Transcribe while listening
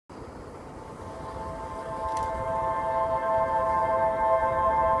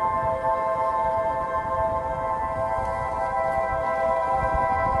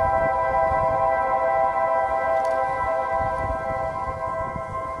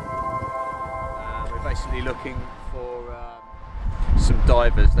basically looking for some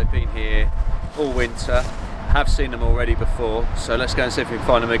divers. They've been here all winter, have seen them already before, so let's go and see if we can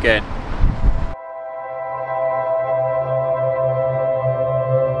find them again.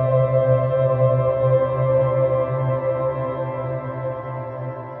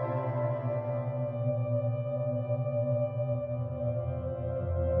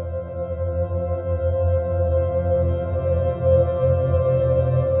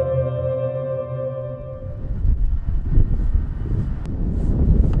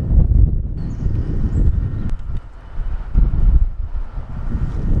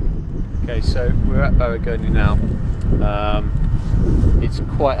 So we're at Barragoni now. It's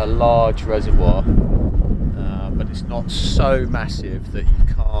quite a large reservoir, but it's not so massive that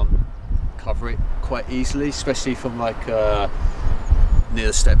you can't cover it quite easily, especially from like near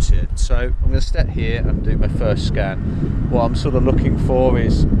the steps here. So I'm going to step here and do my first scan. What I'm sort of looking for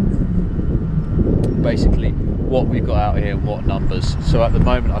is basically what we've got out here and what numbers. So at the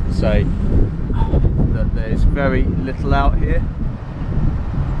moment I can say that there's very little out here.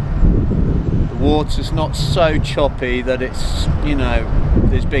 Water's not so choppy that it's, you know,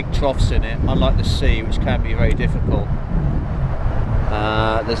 there's big troughs in it, unlike the sea, which can be very difficult.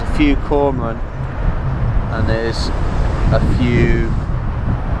 There's a few cormorant and there's a few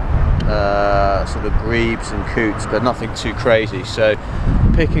sort of grebes and coots, but nothing too crazy. So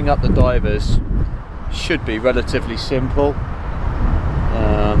picking up the divers should be relatively simple,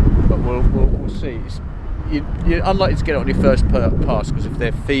 but we'll see. You're unlikely to get it on your first pass, because if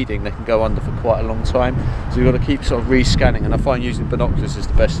they're feeding they can go under for quite a long time, so you've got to keep sort of re-scanning, and I find using binoculars is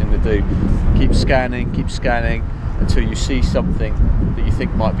the best thing to do. Keep scanning until you see something that you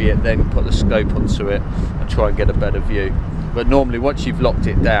think might be it, then put the scope onto it and try and get a better view. But normally once you've locked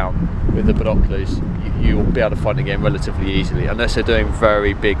it down with the binoculars, you'll be able to find it again relatively easily, unless they're doing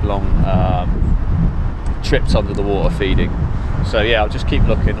very big long trips under the water feeding. So yeah, I'll just keep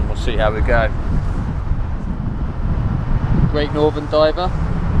looking and we'll see how we go. Great Northern diver.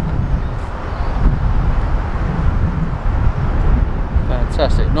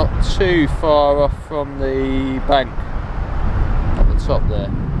 Fantastic, not too far off from the bank at the top there,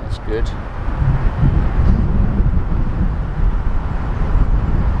 that's good.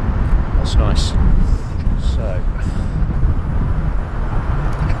 That's nice. So,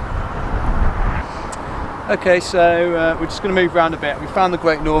 okay, so we're just going to move around a bit. We found the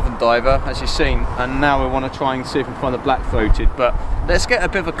Great Northern diver, as you've seen, and now we want to try and see if we can find the black-throated. But let's get a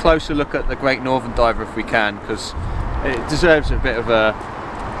bit of a closer look at the Great Northern diver if we can, because it deserves a bit of a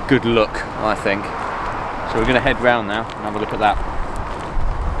good look, I think. So we're going to head round now and have a look at that.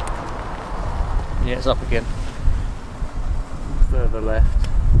 Yeah, it's up again. Further left.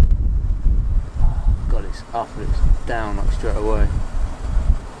 God, it's up and it's down like straight away.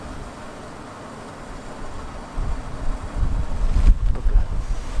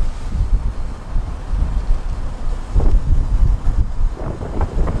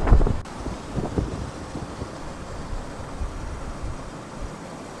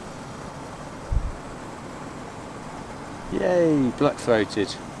 Yay,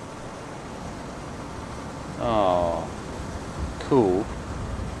 black-throated. Oh, cool.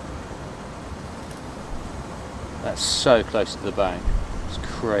 That's so close to the bank. It's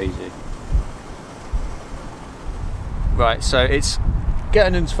crazy. Right, so it's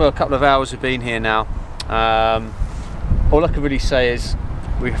getting into for a couple of hours we've been here now. All I can really say is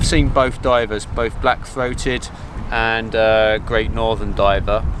we've seen both divers, both black-throated and Great Northern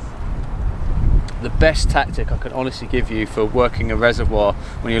diver. The best tactic I can honestly give you for working a reservoir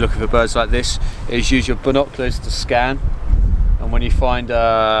when you're looking for birds like this is use your binoculars to scan, and when you find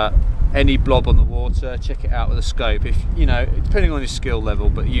any blob on the water, check it out with a scope. If you know, depending on your skill level,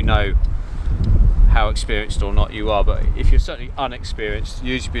 but you know how experienced or not you are, but if you're certainly unexperienced,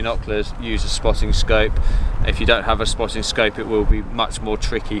 use your binoculars, use a spotting scope. If you don't have a spotting scope, it will be much more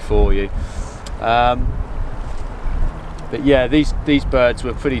tricky for you. But yeah, these birds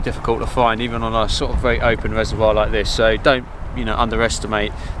were pretty difficult to find, even on a sort of very open reservoir like this. So don't, you know,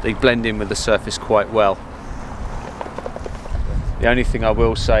 underestimate. They blend in with the surface quite well. The only thing I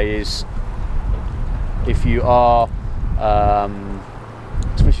will say is, if you are,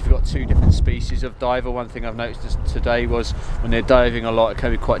 especially if you've got two different species of diver, one thing I've noticed today was when they're diving a lot, it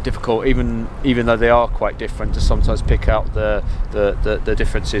can be quite difficult, even though they are quite different, to sometimes pick out the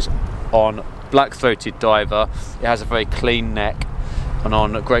differences. On black-throated diver, it has a very clean neck, and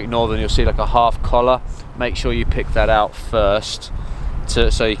on Great Northern you'll see like a half collar. Make sure you pick that out first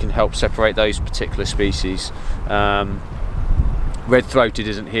so you can help separate those particular species. Red-throated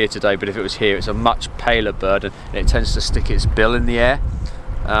isn't here today, but if it was here, it's a much paler bird and it tends to stick its bill in the air.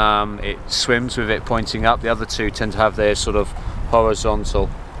 it swims with it pointing up. The other two tend to have their sort of horizontal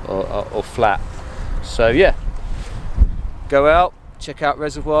or flat. So yeah, go out, check out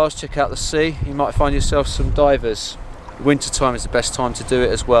reservoirs, check out the sea. You might find yourself some divers. Winter time is the best time to do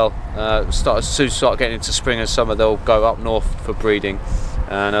it as well. As soon as you start getting into spring and summer, they'll go up north for breeding,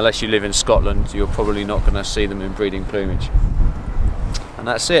 and unless you live in Scotland, you're probably not going to see them in breeding plumage. And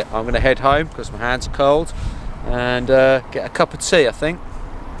that's it. I'm going to head home because my hands are cold, and get a cup of tea, I think.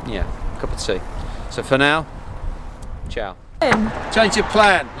 Yeah, a cup of tea. So for now, ciao. Change your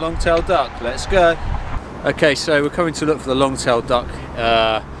plan, long-tailed duck, let's go. Okay, so we're coming to look for the long-tailed duck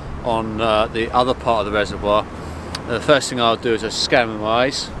on the other part of the reservoir. The first thing I'll do is just scan with my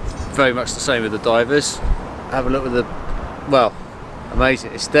eyes, very much the same with the divers. Have a look with the, well,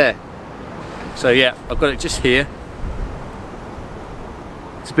 amazing, it's there. So yeah, I've got it just here.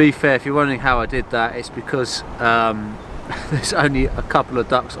 To be fair, if you're wondering how I did that, it's because there's only a couple of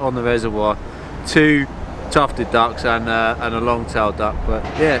ducks on the reservoir, 2 tufted ducks and a long-tailed duck. But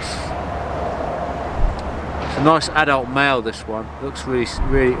yes, it's a nice adult male. This one looks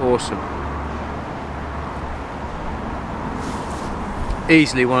really awesome.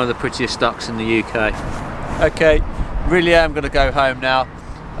 Easily one of the prettiest ducks in the UK. Okay, really am going to go home now.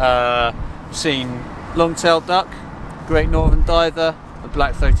 Seen long-tailed duck, great northern diver, a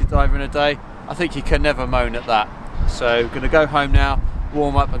black-throated diver in a day. I think you can never moan at that. So going to go home now,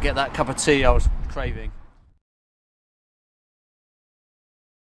 warm up and get that cup of tea I was craving.